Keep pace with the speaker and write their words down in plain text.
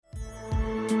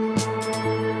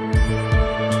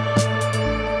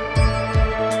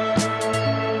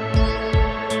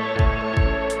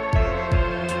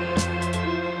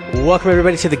Welcome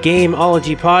everybody to the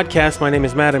Gameology podcast. My name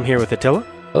is Matt. I'm here with Attila.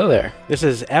 Hello there. This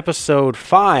is episode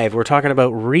 5. We're talking about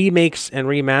remakes and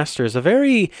remasters, a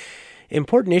very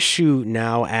important issue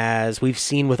now, as we've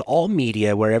seen with all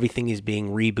media where everything is being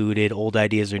rebooted, old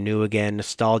ideas are new again,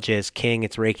 nostalgia is king,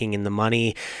 it's raking in the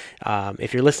money.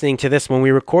 If you're listening to this when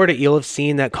we record it, you'll have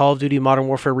seen that Call of Duty Modern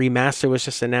Warfare Remaster was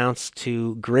just announced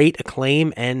to great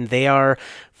acclaim, and they are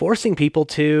forcing people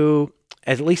to,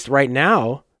 at least right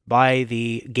now, buy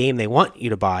the game they want you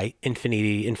to buy,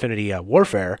 Infinity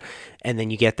Warfare, and then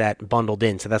you get that bundled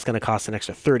in. So that's going to cost an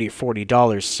extra $30 or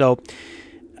 $40. So,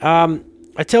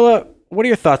 Attila, what are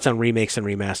your thoughts on remakes and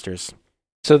remasters?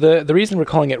 So the reason we're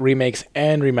calling it remakes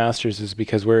and remasters is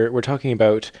because we're talking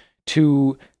about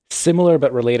two similar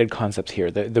but related concepts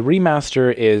here. The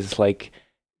remaster is like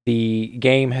the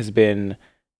game has been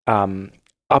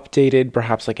updated,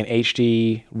 perhaps like an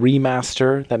HD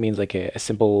remaster. That means like a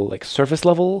simple like surface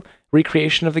level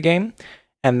recreation of the game.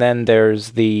 And then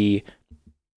there's the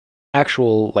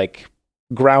actual like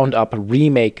ground up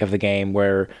remake of the game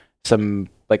where some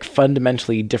like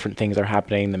fundamentally different things are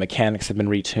happening. The mechanics have been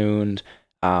retuned,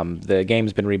 the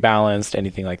game's been rebalanced,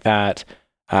 anything like that.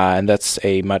 And that's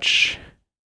a much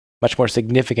more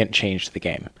significant change to the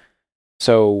game.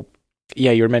 So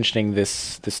yeah, you were mentioning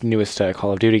this newest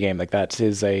Call of Duty game. Like I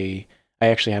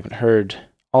actually haven't heard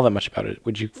all that much about it.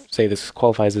 Would you say this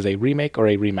qualifies as a remake or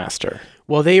a remaster?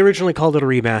 Well, they originally called it a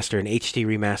remaster, an HD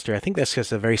remaster. I think that's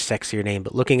just a very sexier name,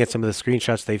 but looking at some of the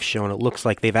screenshots they've shown, it looks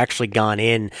like they've actually gone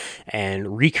in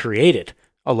and recreated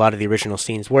a lot of the original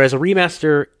scenes, whereas a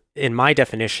remaster, in my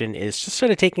definition, is just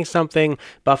sort of taking something,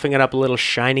 buffing it up a little,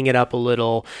 shining it up a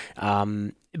little,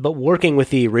 but working with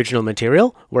the original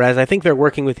material, whereas I think they're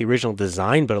working with the original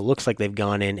design, but it looks like they've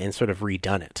gone in and sort of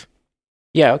redone it.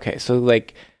 Yeah, okay. So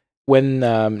like when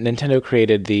Nintendo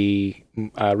created the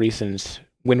recent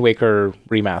Wind Waker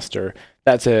remaster,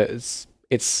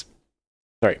 it's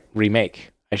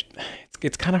remake.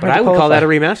 It's kind of hard but to I would call that a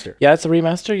remaster. Yeah, it's a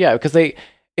remaster. Yeah, because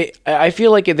I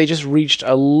feel like they just reached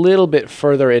a little bit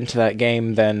further into that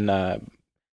game than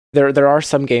there are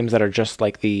some games that are just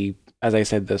like as I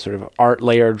said, the sort of art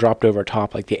layer dropped over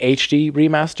top, like the HD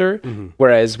remaster,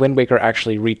 whereas Wind Waker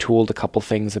actually retooled a couple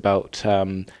things about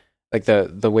like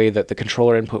the way that the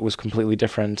controller input was completely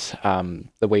different,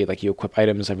 the way like you equip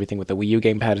items, everything with the Wii U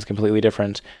gamepad is completely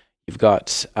different. You've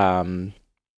got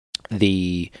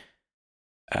the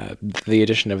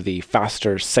addition of the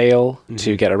faster sail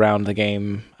to get around the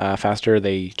game faster.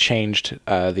 They changed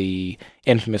the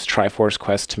infamous Triforce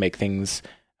quest to make things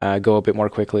go a bit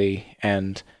more quickly,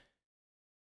 and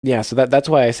yeah, so that's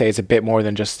why I say it's a bit more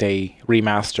than just a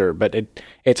remaster, but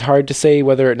it's hard to say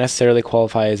whether it necessarily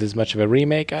qualifies as much of a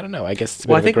remake. I don't know. I guess it's a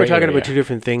bit I think we're talking about two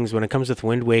different things. When it comes with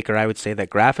Wind Waker, I would say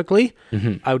that graphically,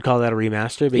 I would call that a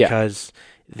remaster because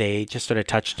they just sort of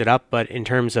touched it up. But in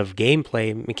terms of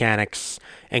gameplay mechanics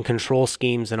and control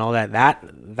schemes and all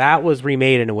that was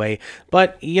remade in a way.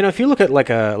 But you know, if you look at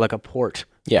like a port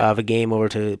of a game over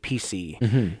to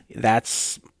PC,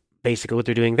 that's basically what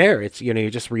they're doing there. It's, you know,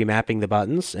 you're just remapping the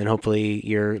buttons, and hopefully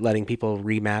you're letting people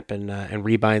remap and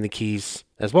rebind the keys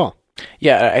as well.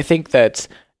 Yeah, I think that's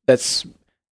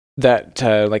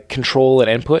like control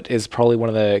and input is probably one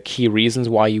of the key reasons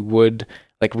why you would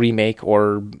like remake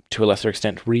or to a lesser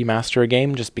extent remaster a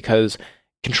game, just because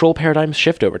control paradigms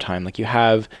shift over time. Like you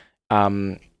have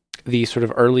the sort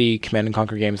of early Command and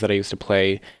Conquer games that I used to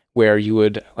play, where you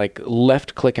would like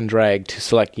left click and drag to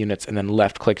select units and then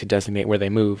left click to designate where they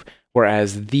move.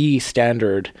 Whereas the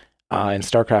standard in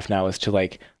Starcraft now is to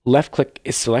like left click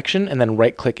is selection and then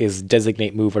right click is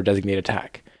designate move or designate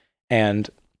attack. And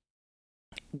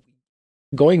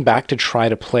going back to try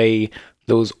to play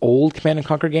those old Command and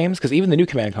Conquer games, because even the new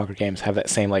Command and Conquer games have that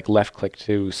same like left click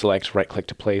to select, right click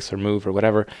to place or move or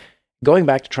whatever. Going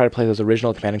back to try to play those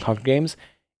original Command and Conquer games,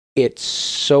 it's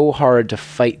so hard to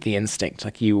fight the instinct.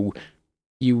 Like you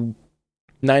 9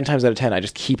 times out of 10, I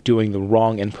just keep doing the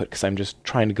wrong input because I'm just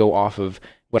trying to go off of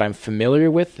what I'm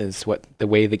familiar with is what the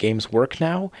way the games work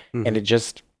now, and it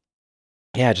just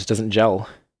doesn't gel.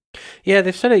 Yeah,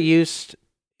 they've sort of used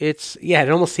it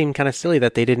almost seemed kind of silly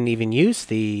that they didn't even use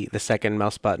the second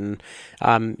mouse button.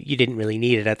 You didn't really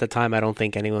need it at the time. I don't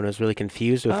think anyone was really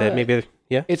confused with it. Maybe,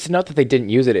 yeah. It's not that they didn't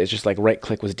use it. It's just like right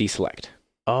click was deselect.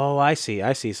 Oh, I see.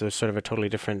 So it's sort of a totally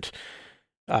different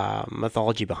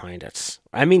mythology behind it.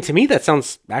 I mean, to me, that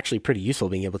sounds actually pretty useful,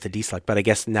 being able to deselect. But I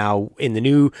guess now in the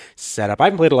new setup, I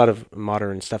haven't played a lot of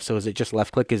modern stuff. So is it just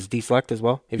left click is deselect as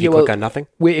well? If you click on nothing?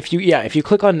 If you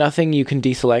click on nothing, you can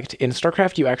deselect. In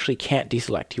StarCraft, you actually can't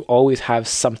deselect. You always have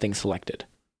something selected.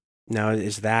 Now,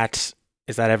 is that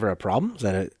ever a problem?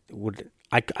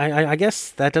 I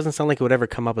guess that doesn't sound like it would ever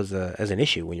come up as an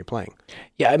issue when you're playing.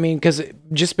 Yeah, I mean, because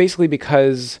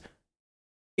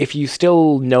if you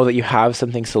still know that you have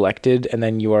something selected and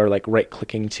then you are like right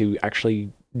clicking to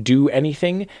actually do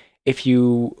anything, if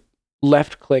you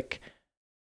left click,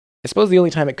 I suppose the only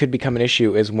time it could become an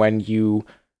issue is when you,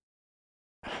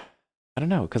 I don't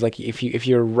know, because like if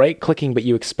you're right clicking but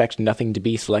you expect nothing to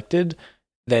be selected,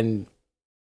 then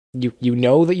you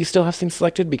know that you still have things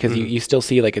selected because you still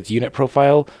see like its unit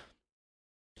profile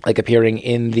like appearing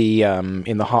in the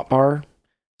hotbar.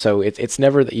 So it's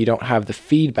never that you don't have the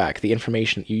feedback, the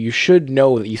information. You should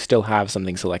know that you still have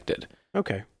something selected.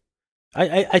 Okay.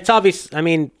 It's obvious. I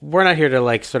mean, we're not here to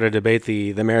like sort of debate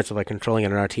the merits of like controlling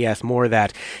an RTS. More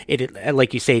that it,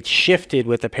 like you say, it's shifted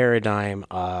with the paradigm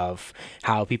of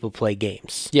how people play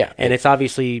games. Yeah, and it's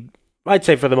obviously, I'd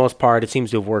say for the most part, it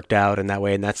seems to have worked out in that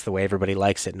way, and that's the way everybody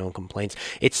likes it. No one complains.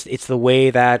 It's the way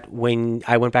that when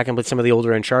I went back and played some of the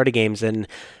older Uncharted games, and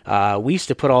we used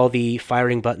to put all the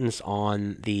firing buttons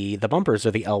on the bumpers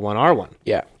or the L1, R1.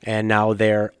 Yeah, and now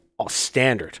they're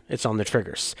standard. It's on the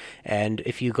triggers. And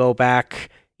if you go back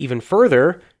even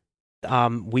further,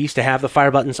 we used to have the fire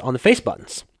buttons on the face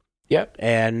buttons. Yep.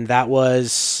 And that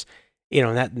was,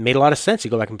 that made a lot of sense.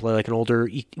 You go back and play like an older,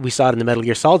 we saw it in the Metal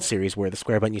Gear Solid series where the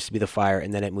square button used to be the fire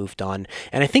and then it moved on.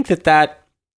 And I think that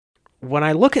when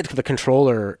I look at the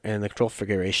controller and the control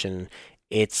configuration,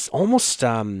 it's almost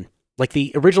like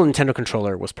the original Nintendo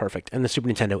controller was perfect, and the Super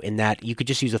Nintendo in that you could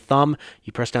just use a thumb,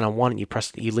 you press down on one, and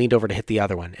you leaned over to hit the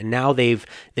other one. And now they've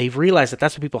realized that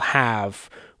that's what people have,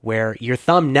 where your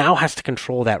thumb now has to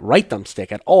control that right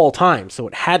thumbstick at all times. So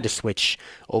it had to switch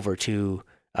over to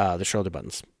the shoulder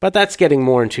buttons. But that's getting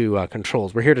more into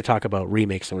controls. We're here to talk about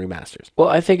remakes and remasters. Well,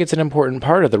 I think it's an important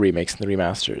part of the remakes and the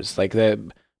remasters. Like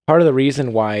part of the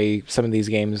reason why some of these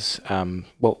games,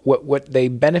 what they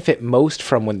benefit most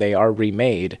from when they are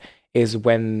remade is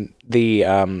when the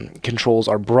controls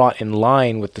are brought in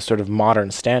line with the sort of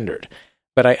modern standard.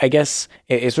 But I guess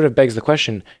it sort of begs the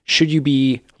question, should you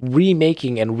be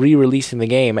remaking and re-releasing the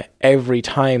game every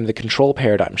time the control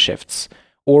paradigm shifts?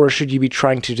 Or should you be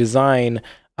trying to design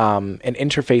an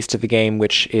interface to the game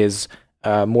which is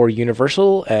more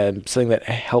universal and something that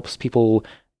helps people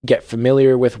get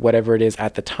familiar with whatever it is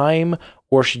at the time?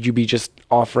 Or should you be just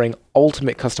offering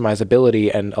ultimate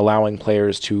customizability and allowing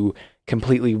players to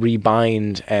completely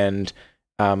rebind and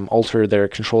alter their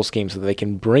control scheme so that they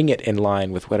can bring it in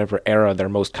line with whatever era they're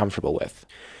most comfortable with?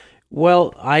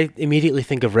 Well, I immediately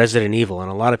think of Resident Evil,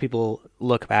 and a lot of people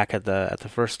look back at the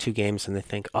first two games and they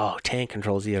think, oh, tank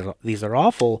controls, these are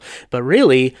awful. But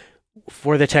really,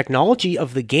 for the technology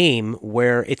of the game,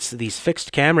 where it's these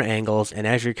fixed camera angles, and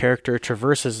as your character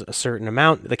traverses a certain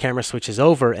amount, the camera switches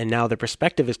over, and now the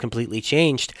perspective is completely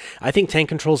changed. I think tank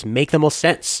controls make the most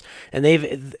sense,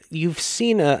 and you've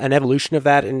seen an evolution of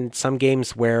that in some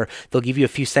games where they'll give you a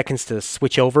few seconds to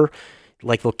switch over.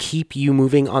 Like they'll keep you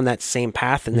moving on that same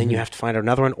path, and then you have to find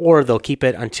another one, or they'll keep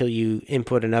it until you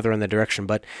input another in the direction.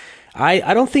 But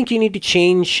I don't think you need to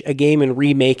change a game and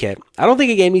remake it. I don't think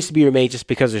a game needs to be remade just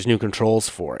because there's new controls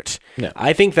for it. No.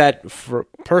 I think that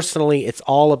personally, it's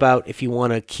all about if you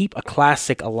want to keep a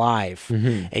classic alive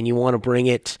and you want to bring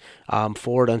it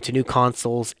forward onto new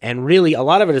consoles. And really, a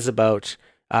lot of it is about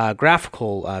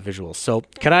graphical visuals. So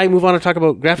can I move on and talk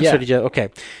about graphics? Yeah. Or did you? Okay.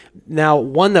 Now,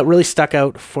 one that really stuck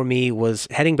out for me was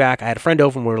heading back. I had a friend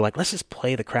over and we were like, let's just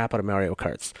play the crap out of Mario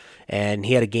Karts. And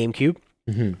he had a GameCube.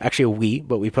 Actually a Wii,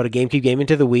 but we put a GameCube game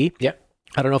into the Wii. Yeah.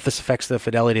 I don't know if this affects the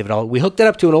fidelity of it all. We hooked it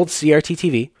up to an old CRT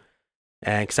TV,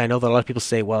 and because I know that a lot of people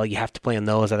say, well, you have to play on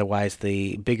those, otherwise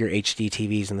the bigger HD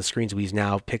TVs and the screens we use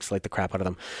now pixelate the crap out of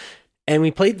them. And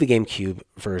we played the GameCube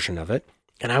version of it,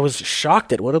 and I was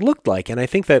shocked at what it looked like. And I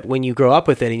think that when you grow up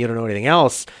with it and you don't know anything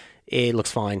else, it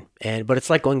looks fine. But it's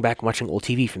like going back and watching old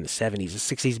TV from the 70s,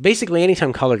 the 60s. Basically,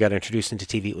 anytime color got introduced into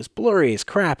TV, it was blurry as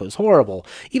crap. It was horrible.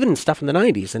 Even stuff in the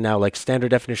 90s. And now, like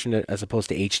standard definition as opposed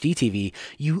to HD TV,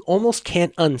 you almost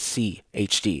can't unsee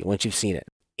HD once you've seen it.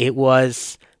 It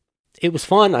was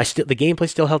fun. The gameplay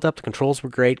still held up. The controls were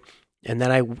great. And then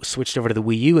I switched over to the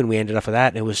Wii U, and we ended up with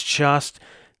that. And it was just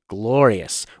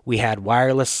glorious. We had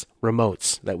wireless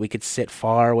remotes that we could sit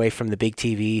far away from the big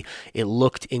TV. It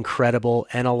looked incredible,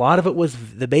 and a lot of it was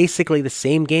basically the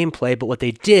same gameplay, but what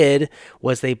they did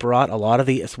was they brought a lot of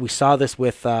we saw this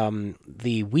with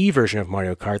the Wii version of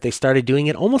Mario Kart. They started doing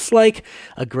it almost like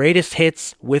a greatest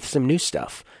hits with some new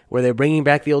stuff, where they're bringing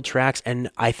back the old tracks, and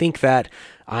I think that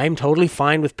I'm totally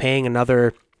fine with paying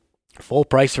another full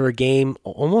price for a game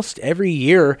almost every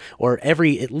year, or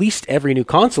at least every new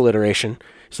console iteration,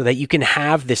 so that you can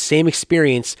have the same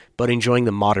experience but enjoying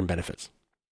the modern benefits.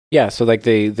 Yeah, so like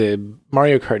the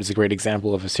Mario Kart is a great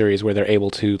example of a series where they're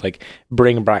able to like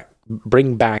bring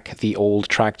back the old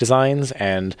track designs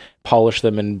and polish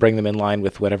them and bring them in line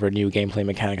with whatever new gameplay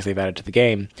mechanics they've added to the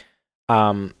game.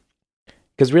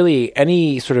 Because really,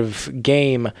 any sort of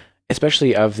game,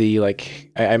 especially of the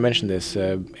like, I mentioned this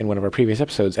in one of our previous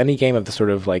episodes, any game of the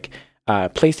sort of like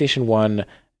PlayStation 1,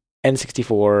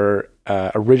 N64,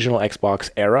 original Xbox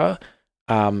era,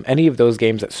 any of those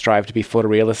games that strive to be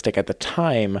photorealistic at the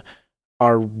time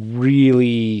are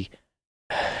really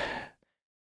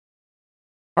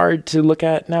hard to look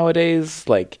at nowadays.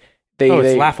 Like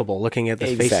it's laughable looking at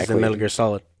the faces in Metal Gear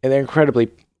Solid. And they're incredibly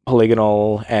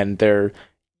polygonal, and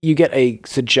you get a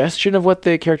suggestion of what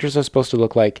the characters are supposed to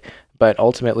look like, but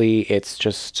ultimately it's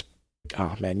just,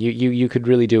 oh man, you could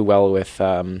really do well with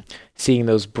seeing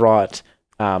those brought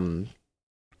back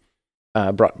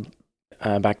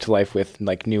to life with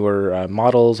like newer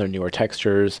models or newer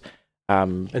textures.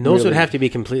 And those would have to be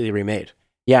completely remade.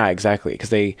 Yeah, exactly.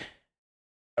 Because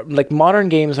like modern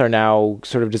games are now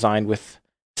sort of designed with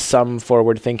some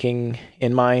forward thinking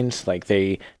in mind. Like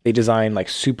they design like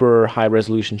super high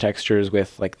resolution textures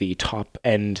with like the top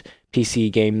end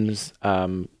PC games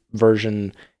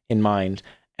version in mind.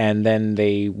 And then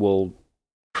they will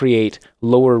create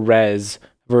lower res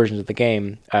versions of the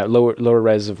game, lower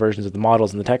res versions of the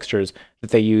models and the textures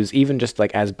that they use, even just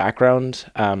like as background,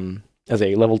 as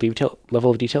a level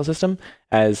of detail system.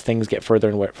 As things get further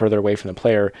and further away from the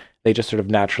player, they just sort of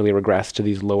naturally regress to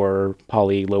these lower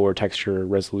poly, lower texture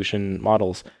resolution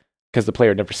models because the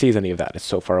player never sees any of that. It's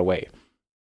so far away.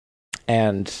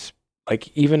 And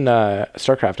like even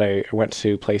Starcraft, I went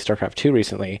to play Starcraft 2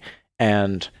 recently,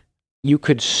 and you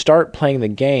could start playing the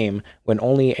game when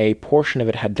only a portion of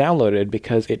it had downloaded,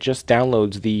 because it just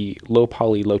downloads the low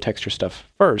poly, low texture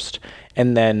stuff first,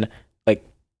 and then like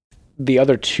the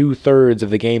other 2/3 of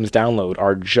the game's download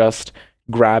are just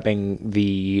grabbing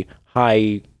the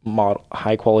high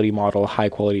quality model, high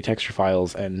quality texture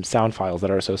files and sound files that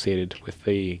are associated with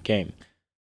the game.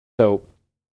 So,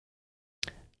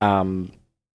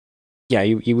 yeah,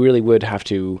 you really would have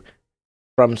to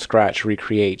from scratch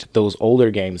recreate those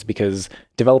older games, because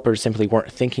developers simply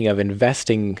weren't thinking of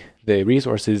investing the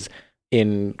resources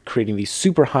in creating these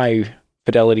super high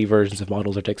fidelity versions of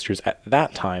models or textures at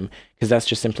that time, because that's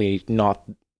just simply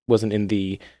wasn't in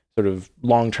the sort of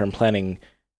long-term planning.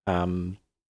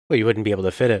 Well, you wouldn't be able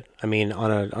to fit it. I mean,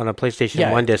 on a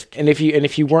PlayStation 1 disc. And if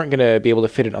you weren't going to be able to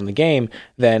fit it on the game,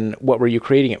 then what were you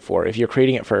creating it for? If you're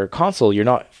creating it for a console, you're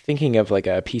not thinking of like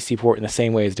a PC port in the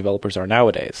same way as developers are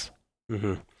nowadays.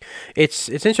 Mm-hmm. It's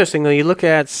interesting though. You look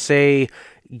at, say,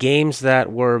 games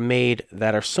that were made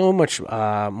that are so much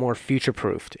more future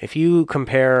proofed. If you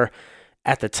compare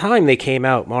at the time they came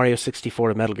out, Mario 64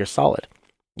 to Metal Gear Solid,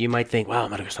 you might think, wow,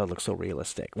 Metal Gear Solid looks so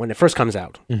realistic when it first comes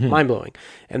out, mind blowing.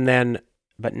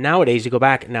 But nowadays you go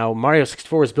back. Now Mario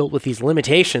 64 was built with these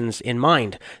limitations in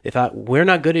mind. They thought, we're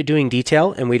not good at doing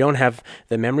detail, and we don't have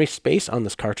the memory space on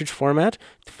this cartridge format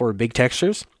for big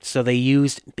textures, so they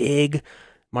used big.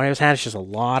 Mario's had just a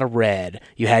lot of red.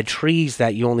 You had trees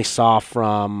that you only saw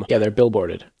from... Yeah, they're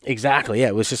billboarded. Exactly, yeah.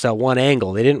 It was just at one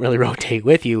angle. They didn't really rotate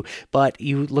with you. But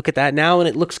you look at that now, and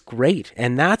it looks great.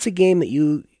 And that's a game that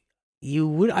you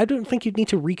would... I don't think you'd need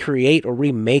to recreate or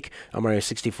remake a Mario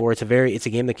 64. It's a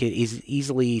game that is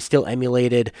easily still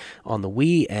emulated on the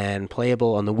Wii and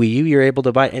playable on the Wii U. You're able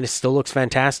to buy it, and it still looks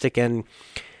fantastic. And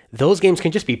those games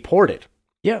can just be ported.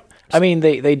 Yeah, I mean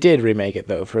they did remake it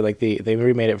though for like they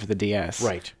remade it for the DS,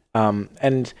 right?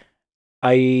 And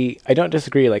I don't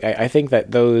disagree. Like I think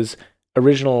that those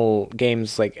original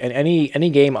games, like any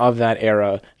game of that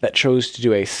era that chose to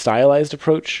do a stylized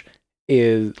approach,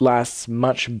 lasts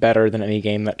much better than any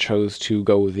game that chose to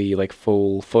go the like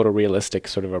full photorealistic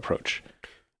sort of approach.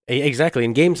 Exactly,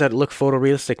 and games that look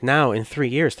photorealistic now, in 3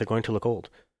 years they're going to look old.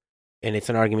 And it's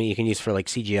an argument you can use for like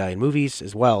CGI in movies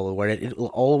as well, where it will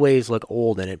always look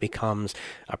old and it becomes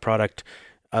a product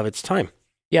of its time.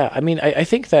 Yeah, I mean, I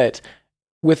think that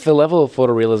with the level of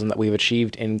photorealism that we've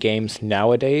achieved in games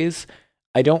nowadays,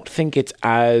 I don't think it's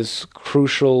as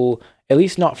crucial, at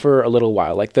least not for a little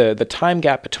while. Like the time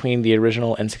gap between the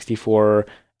original N64,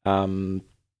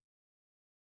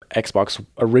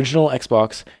 original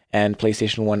Xbox and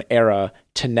PlayStation 1 era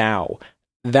to now,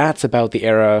 that's about the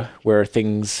era where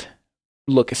things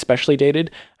look especially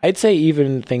dated. I'd say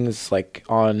even things like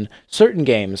on certain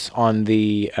games on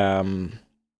the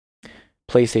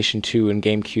PlayStation 2 and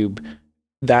GameCube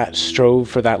that strove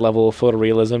for that level of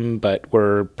photorealism, but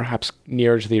were perhaps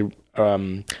nearer to the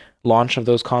launch of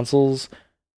those consoles,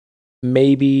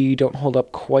 maybe don't hold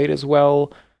up quite as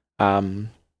well.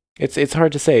 It's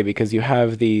hard to say, because you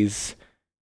have these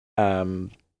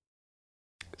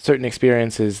certain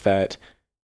experiences that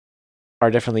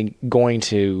are definitely going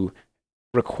to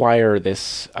require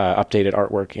this updated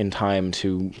artwork in time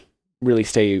to really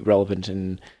stay relevant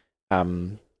and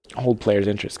hold players'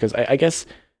 interest. Because I guess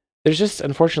there's just,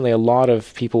 unfortunately, a lot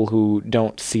of people who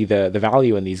don't see the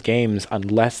value in these games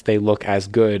unless they look as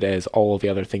good as all of the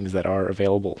other things that are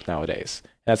available nowadays.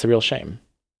 That's a real shame.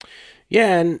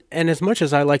 Yeah, and as much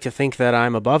as I like to think that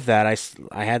I'm above that,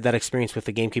 I had that experience with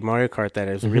the GameCube Mario Kart that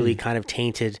is really kind of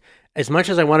tainted. As much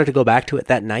as I wanted to go back to it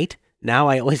that night, now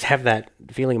I always have that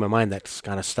feeling in my mind that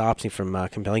kind of stops me from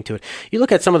compelling to it. You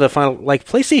look at some of the final, like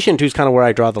PlayStation 2 is kind of where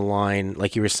I draw the line,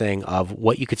 like you were saying, of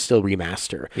what you could still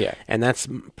remaster. Yeah. And that's,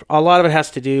 a lot of it has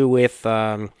to do with,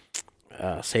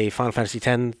 say, Final Fantasy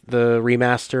X, the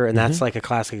remaster, and that's like a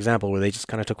classic example where they just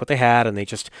kind of took what they had and they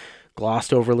just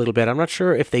glossed over a little bit. I'm not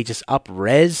sure if they just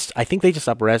up-resed. I think they just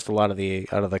up-resed a lot of the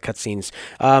cutscenes.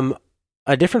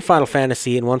 A different Final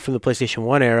Fantasy and one from the PlayStation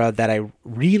 1 era that I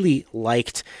really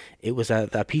liked, it was a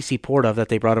PC port of that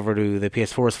they brought over to the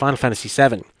PS4, was Final Fantasy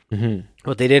VII.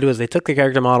 What they did was they took the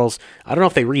character models. I don't know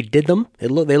if they redid them. They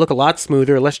look a lot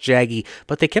smoother, less jaggy,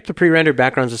 but they kept the pre-rendered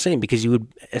backgrounds the same because you would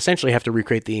essentially have to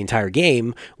recreate the entire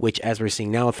game, which, as we're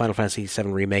seeing now with Final Fantasy VII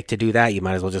Remake, to do that, you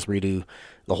might as well just redo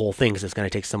the whole thing because it's going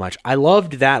to take so much. I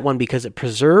loved that one because it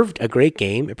preserved a great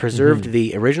game. It preserved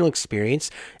the original experience.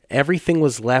 Everything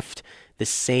was left the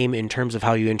same in terms of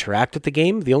how you interact with the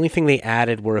game. The only thing they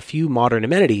added were a few modern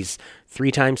amenities.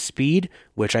 3 times speed,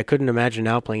 which I couldn't imagine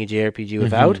now playing a JRPG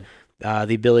without.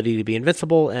 The ability to be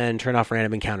invincible and turn off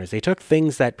random encounters. They took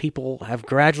things that people have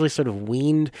gradually sort of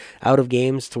weaned out of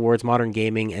games towards modern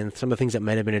gaming and some of the things that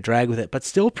might have been a drag with it, but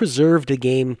still preserved the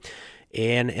game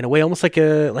in a way almost like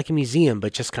a museum,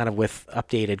 but just kind of with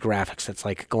updated graphics. It's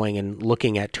like going and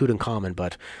looking at Tutankhamun,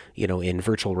 but in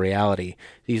virtual reality,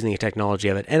 using the technology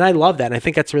of it. And I love that, and I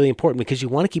think that's really important because you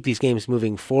want to keep these games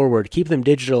moving forward, keep them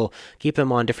digital, keep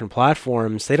them on different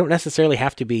platforms. They don't necessarily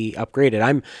have to be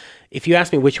upgraded. If you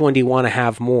ask me which one do you want to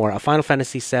have more, a Final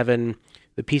Fantasy VII,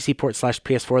 the PC port /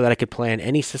 PS4 that I could play on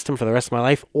any system for the rest of my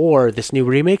life, or this new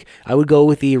remake, I would go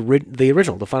with the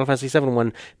original, the Final Fantasy VII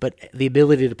one, but the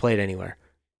ability to play it anywhere.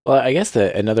 Well, I guess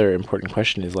another important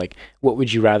question is, like, what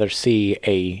would you rather see,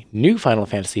 a new Final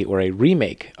Fantasy or a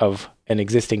remake of an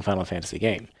existing Final Fantasy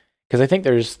game? Because I think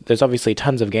there's obviously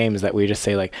tons of games that we just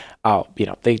say, like, oh,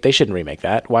 they shouldn't remake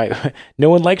that. Why? No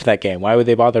one liked that game. Why would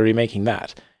they bother remaking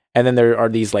that? And then there are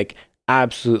these, like,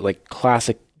 absolute, like,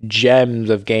 classic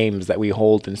gems of games that we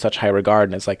hold in such high regard,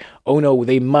 and it's like, oh no,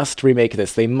 they must remake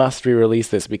this, they must re-release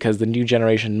this because the new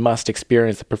generation must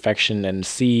experience the perfection and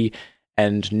see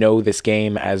and know this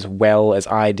game as well as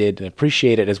I did and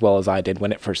appreciate it as well as I did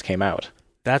when it first came out.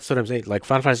 That's what I'm saying. Like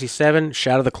Final Fantasy VII,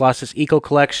 Shadow of the Colossus Eco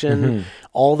Collection,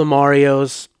 all the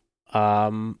Marios.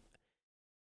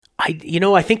 I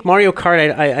think Mario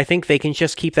Kart, I think they can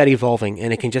just keep that evolving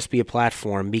and it can just be a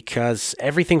platform because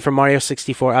everything from Mario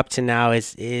 64 up to now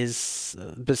is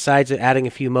besides adding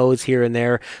a few modes here and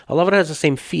there, a lot of it has the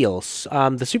same feels.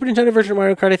 The Super Nintendo version of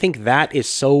Mario Kart, I think that is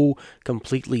so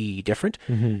completely different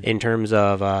in terms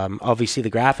of obviously the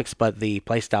graphics, but the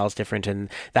playstyle is different, and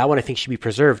that one I think should be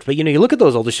preserved. But you look at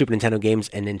those older Super Nintendo games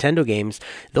and Nintendo games,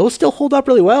 those still hold up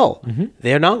really well.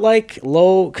 They're not like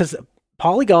low, because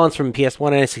polygons from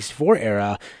PS1 and N64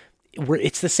 era,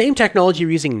 it's the same technology you're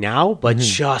using now, but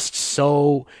just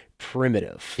so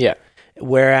primitive. Yeah.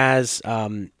 Whereas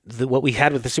what we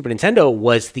had with the Super Nintendo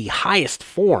was the highest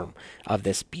form of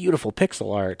this beautiful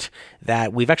pixel art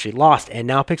that we've actually lost, and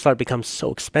now pixel art becomes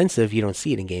so expensive you don't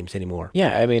see it in games anymore.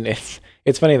 Yeah, I mean it's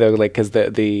funny though, like because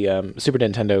the Super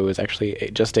Nintendo is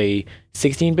actually just a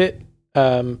 16-bit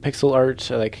pixel art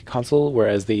like console,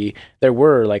 whereas there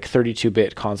were like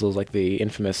 32-bit consoles like the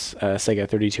infamous Sega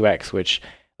 32X, which,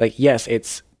 like, yes,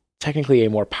 it's technically a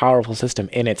more powerful system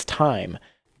in its time,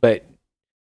 but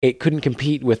it couldn't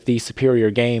compete with the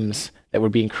superior games that were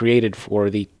being created for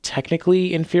the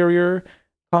technically inferior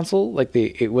console. Like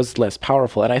it was less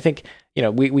powerful, and I think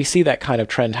we see that kind of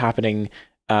trend happening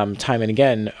time and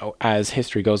again as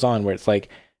history goes on, where it's like,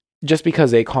 just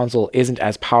because a console isn't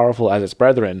as powerful as its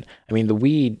brethren, I mean, the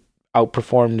Wii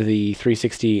outperformed the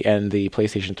 360 and the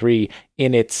PlayStation 3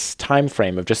 in its time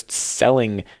frame of just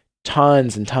selling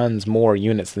tons and tons more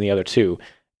units than the other two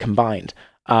combined.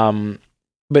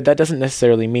 But that doesn't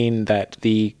necessarily mean that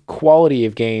the quality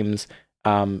of games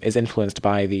is influenced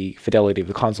by the fidelity of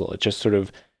the console. It's just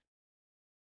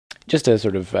a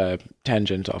sort of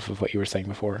tangent off of what you were saying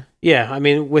before. Yeah, I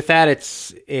mean, with that,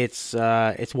 it's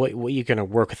what you're going to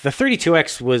work with. The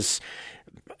 32X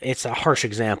it's a harsh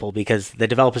example because the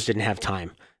developers didn't have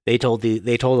time. They told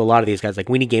a lot of these guys, like,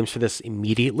 we need games for this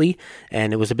immediately,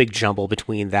 and it was a big jumble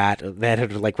between that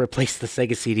had like replaced the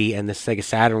Sega CD, and the Sega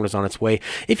Saturn was on its way.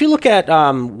 If you look at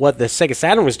what the Sega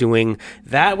Saturn was doing,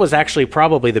 that was actually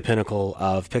probably the pinnacle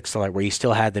of pixel art, where you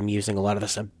still had them using a lot of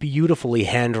this beautifully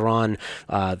hand-drawn,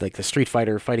 like the Street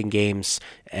Fighter fighting games,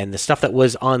 and the stuff that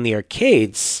was on the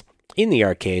arcades. In the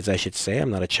arcades, I should say.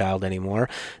 I'm not a child anymore.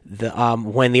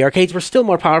 When the arcades were still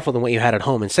more powerful than what you had at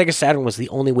home, and Sega Saturn was the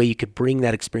only way you could bring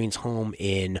that experience home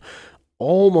in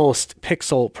almost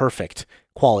pixel perfect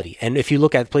quality. And if you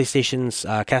look at PlayStation's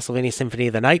Castlevania Symphony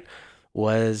of the Night,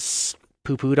 was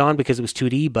poo-pooed on because it was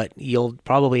 2D, but you'll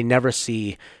probably never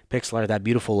see pixel art that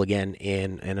beautiful again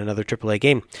in another AAA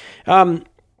game.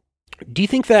 Do you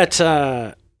think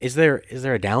that... Is there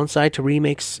a downside to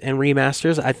remakes and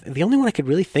remasters? The only one I could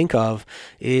really think of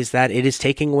is that it is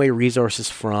taking away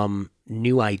resources from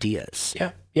new ideas.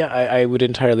 Yeah, I would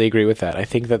entirely agree with that. I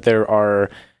think that there are,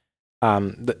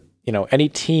 any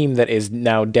team that is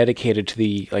now dedicated to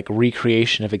the like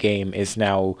recreation of a game is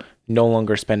now no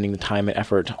longer spending the time and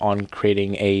effort on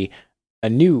creating a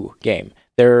new game.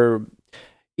 They're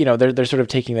sort of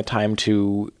taking the time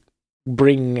to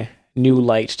bring new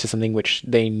light to something which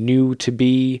they knew to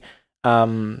be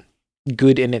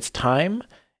good in its time.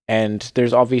 And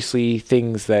there's obviously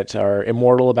things that are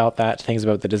immortal about that, things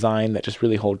about the design that just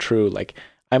really hold true. Like,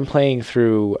 I'm playing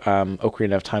through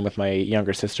Ocarina of Time with my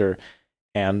younger sister,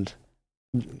 and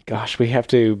gosh, we have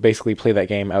to basically play that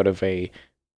game out of a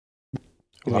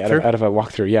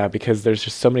walkthrough. Yeah, because there's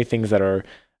just so many things that are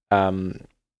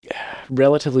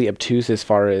relatively obtuse as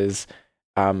far as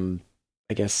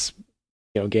I guess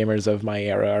gamers of my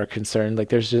era are concerned. Like,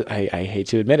 there's just, I hate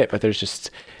to admit it, but there's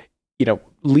just,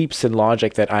 leaps in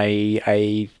logic that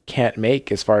I can't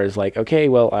make as far as like, okay,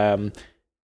 well,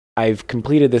 I've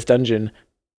completed this dungeon.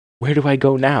 Where do I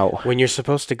go now? When you're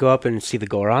supposed to go up and see the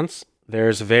Gorons,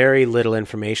 there's very little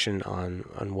information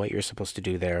on what you're supposed to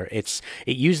do there. It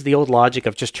used the old logic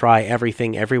of just try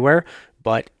everything everywhere,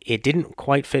 but it didn't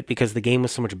quite fit because the game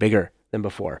was so much bigger than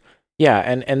before. Yeah,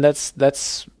 and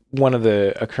that's one of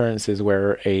the occurrences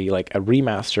where a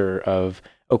remaster of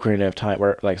Ocarina of Time,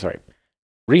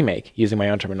 remake, using my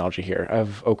own terminology here,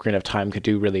 of Ocarina of Time could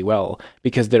do really well,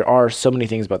 because there are so many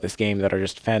things about this game that are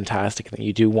just fantastic and that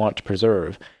you do want to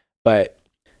preserve. But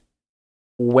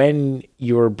when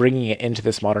you're bringing it into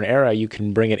this modern era, you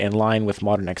can bring it in line with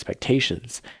modern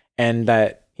expectations. And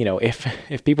that,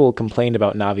 if people complained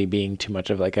about Navi being too much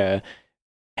of like a,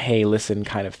 hey, listen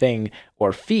kind of thing,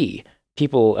 or Fi,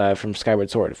 people from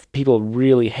Skyward Sword, people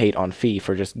really hate on Fi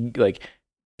for just like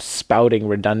spouting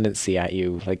redundancy at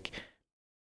you, like,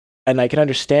 and I can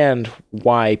understand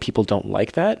why people don't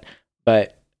like that,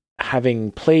 but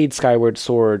having played Skyward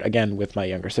Sword again with my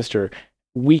younger sister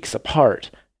weeks apart,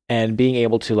 and being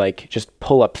able to like just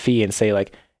pull up Fi and say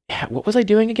like, what was I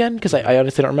doing again? Because I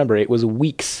honestly don't remember. It was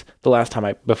weeks the last time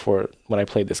when I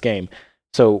played this game.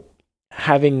 So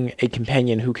having a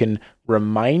companion who can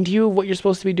remind you of what you're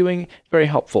supposed to be doing, very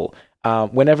helpful.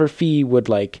 Whenever Fi would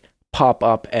like pop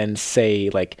up and say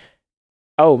like,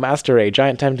 oh, Master, a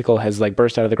giant tentacle has like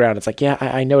burst out of the ground, it's like, yeah,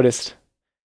 I noticed.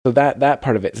 So that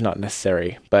part of it is not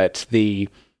necessary, but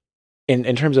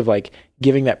in terms of like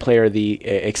giving that player the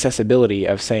accessibility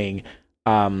of saying,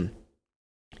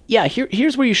 yeah,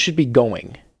 here's where you should be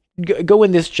going. Go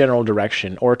in this general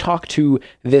direction, or talk to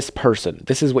this person.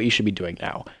 This is what you should be doing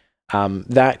now.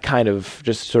 That kind of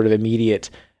just sort of immediate,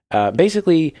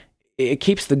 basically, it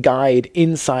keeps the guide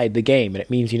inside the game, and it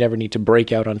means you never need to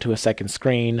break out onto a second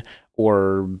screen,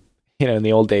 or, in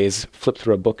the old days, flip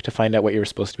through a book to find out what you were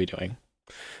supposed to be doing.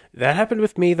 That happened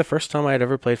with me the first time I had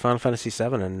ever played Final Fantasy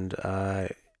VII, and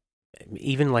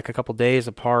even like a couple days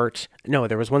apart. No,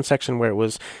 there was one section where it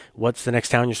was, what's the next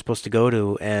town you're supposed to go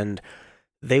to, and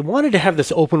they wanted to have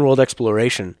this open world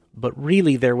exploration, but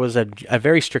really there was a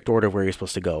very strict order of where you're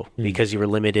supposed to go, because you were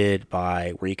limited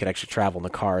by where you could actually travel in the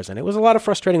cars, and it was a lot of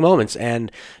frustrating moments,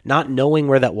 and not knowing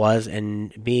where that was,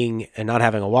 and not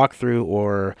having a walkthrough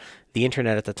or the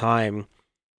internet at the time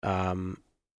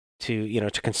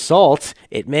to consult,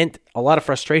 it meant a lot of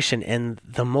frustration, and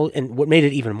and what made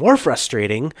it even more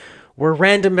frustrating were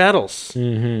random battles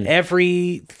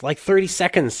every like 30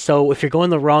 seconds. So if you're going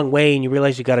the wrong way and you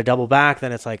realize you got to double back,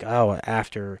 then it's like, oh,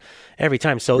 after every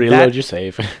time. So reload your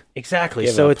save. Exactly.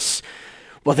 So it's,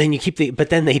 well, then you keep but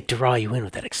then they draw you in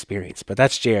with that experience. But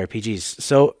that's JRPGs.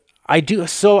 So I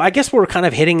guess we're kind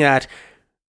of hitting that.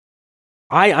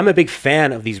 I'm a big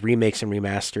fan of these remakes and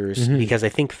remasters because I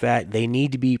think that they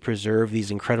need to be preserved,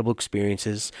 these incredible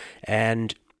experiences.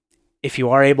 And if you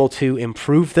are able to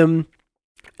improve them,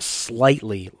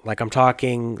 slightly. Like I'm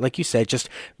talking, like you said, just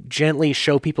gently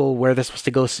show people where they're supposed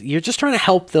to go. You're just trying to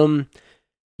help them.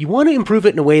 You want to improve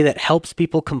it in a way that helps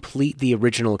people complete the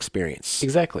original experience.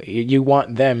 Exactly. You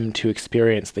want them to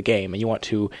experience the game, and you want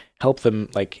to help them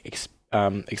like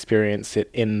experience it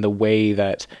in the way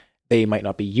that they might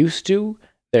not be used to.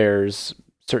 There's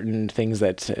certain things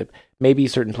that maybe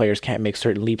certain players can't make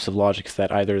certain leaps of logics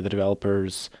that either the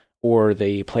developers or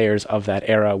the players of that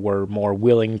era were more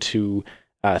willing to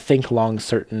think along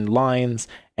certain lines.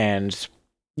 And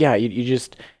yeah, you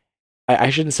just, I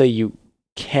shouldn't say you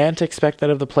can't expect that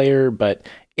of the player, but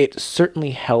it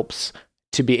certainly helps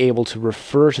to be able to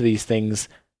refer to these things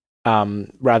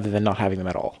rather than not having them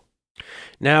at all.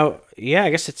 Now, yeah, I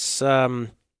guess it's.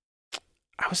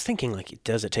 I was thinking, like,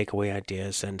 does it take away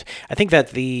ideas? And I think that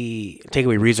the take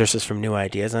away resources from new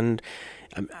ideas. And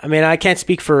I mean, I can't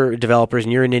speak for developers,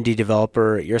 and you're an indie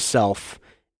developer yourself.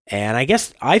 And I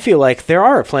guess I feel like there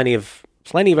are plenty of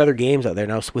other games out there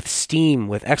now with Steam,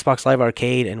 with Xbox Live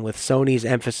Arcade, and with Sony's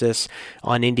emphasis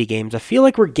on indie games. I feel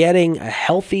like we're getting a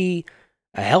healthy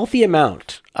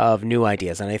amount of new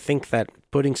ideas, and I think that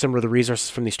putting some of the resources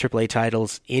from these AAA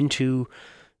titles into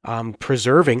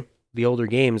preserving the older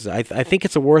games, I think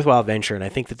it's a worthwhile venture, and I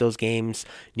think that those games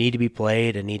need to be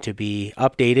played and need to be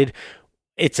updated.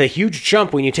 It's a huge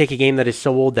jump when you take a game that is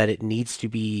so old that it needs to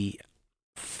be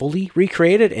fully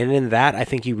recreated, and in that, I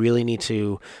think you really need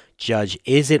to judge,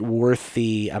 is it worth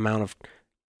the amount of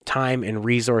time and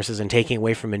resources and taking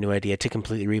away from a new idea to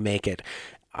completely remake it?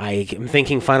 I am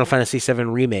thinking Final Fantasy VII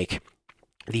Remake,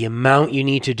 the amount you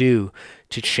need to do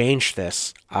to change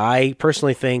this. I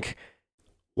personally think,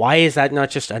 why is that not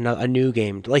just a new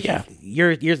game? Like, yeah,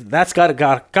 that's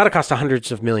gotta cost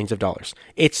hundreds of millions of dollars.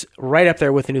 It's right up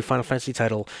there with the new Final Fantasy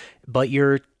title, but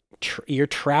you're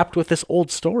trapped with this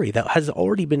old story that has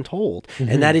already been told,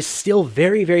 and that is still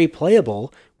very, very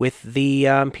playable with the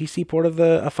PC port of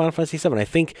the Final Fantasy VII. I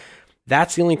think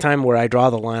that's the only time where I draw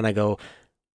the line. I go,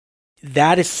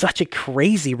 that is such a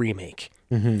crazy remake.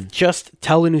 Just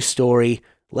tell a new story,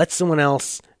 let someone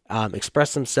else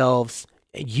express themselves,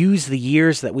 use the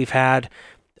years that we've had,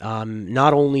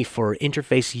 not only for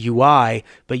interface UI,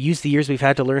 but use the years we've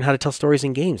had to learn how to tell stories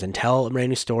in games and tell a brand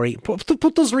new story.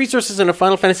 Put those resources in a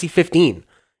Final Fantasy 15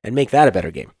 and make that a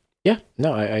better game. Yeah,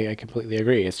 no, I completely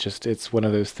agree. It's one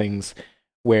of those things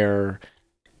where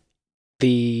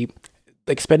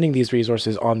spending these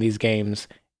resources on these games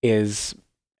is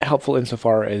helpful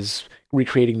insofar as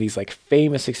recreating these like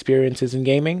famous experiences in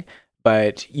gaming,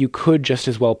 but you could just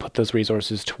as well put those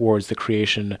resources towards the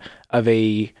creation of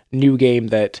a new game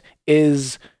that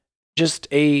is just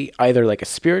either like a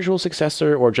spiritual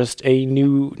successor or just a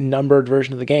new numbered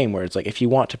version of the game, where it's like, if you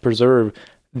want to preserve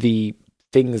the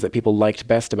things that people liked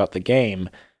best about the game,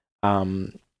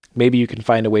 maybe you can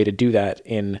find a way to do that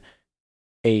in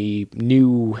a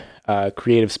new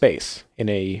creative space, in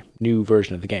a new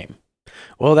version of the game.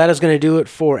 Well, that is going to do it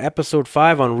for episode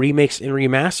 5 on Remakes and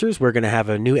Remasters. We're going to have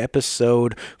a new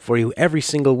episode for you every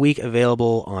single week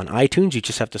available on iTunes. You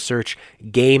just have to search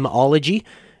Gameology,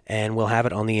 and we'll have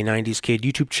it on the 90s Kid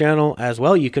YouTube channel as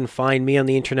well. You can find me on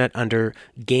the internet under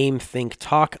Game Think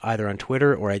Talk, either on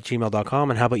Twitter or at gmail.com.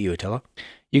 And how about you, Attila?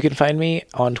 You can find me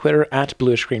on Twitter at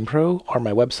Bluish Green Pro, or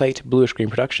my website, Bluish Green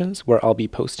Productions, where I'll be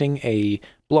posting a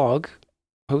blog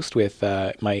post with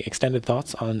my extended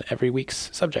thoughts on every week's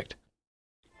subject.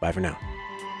 Bye for now.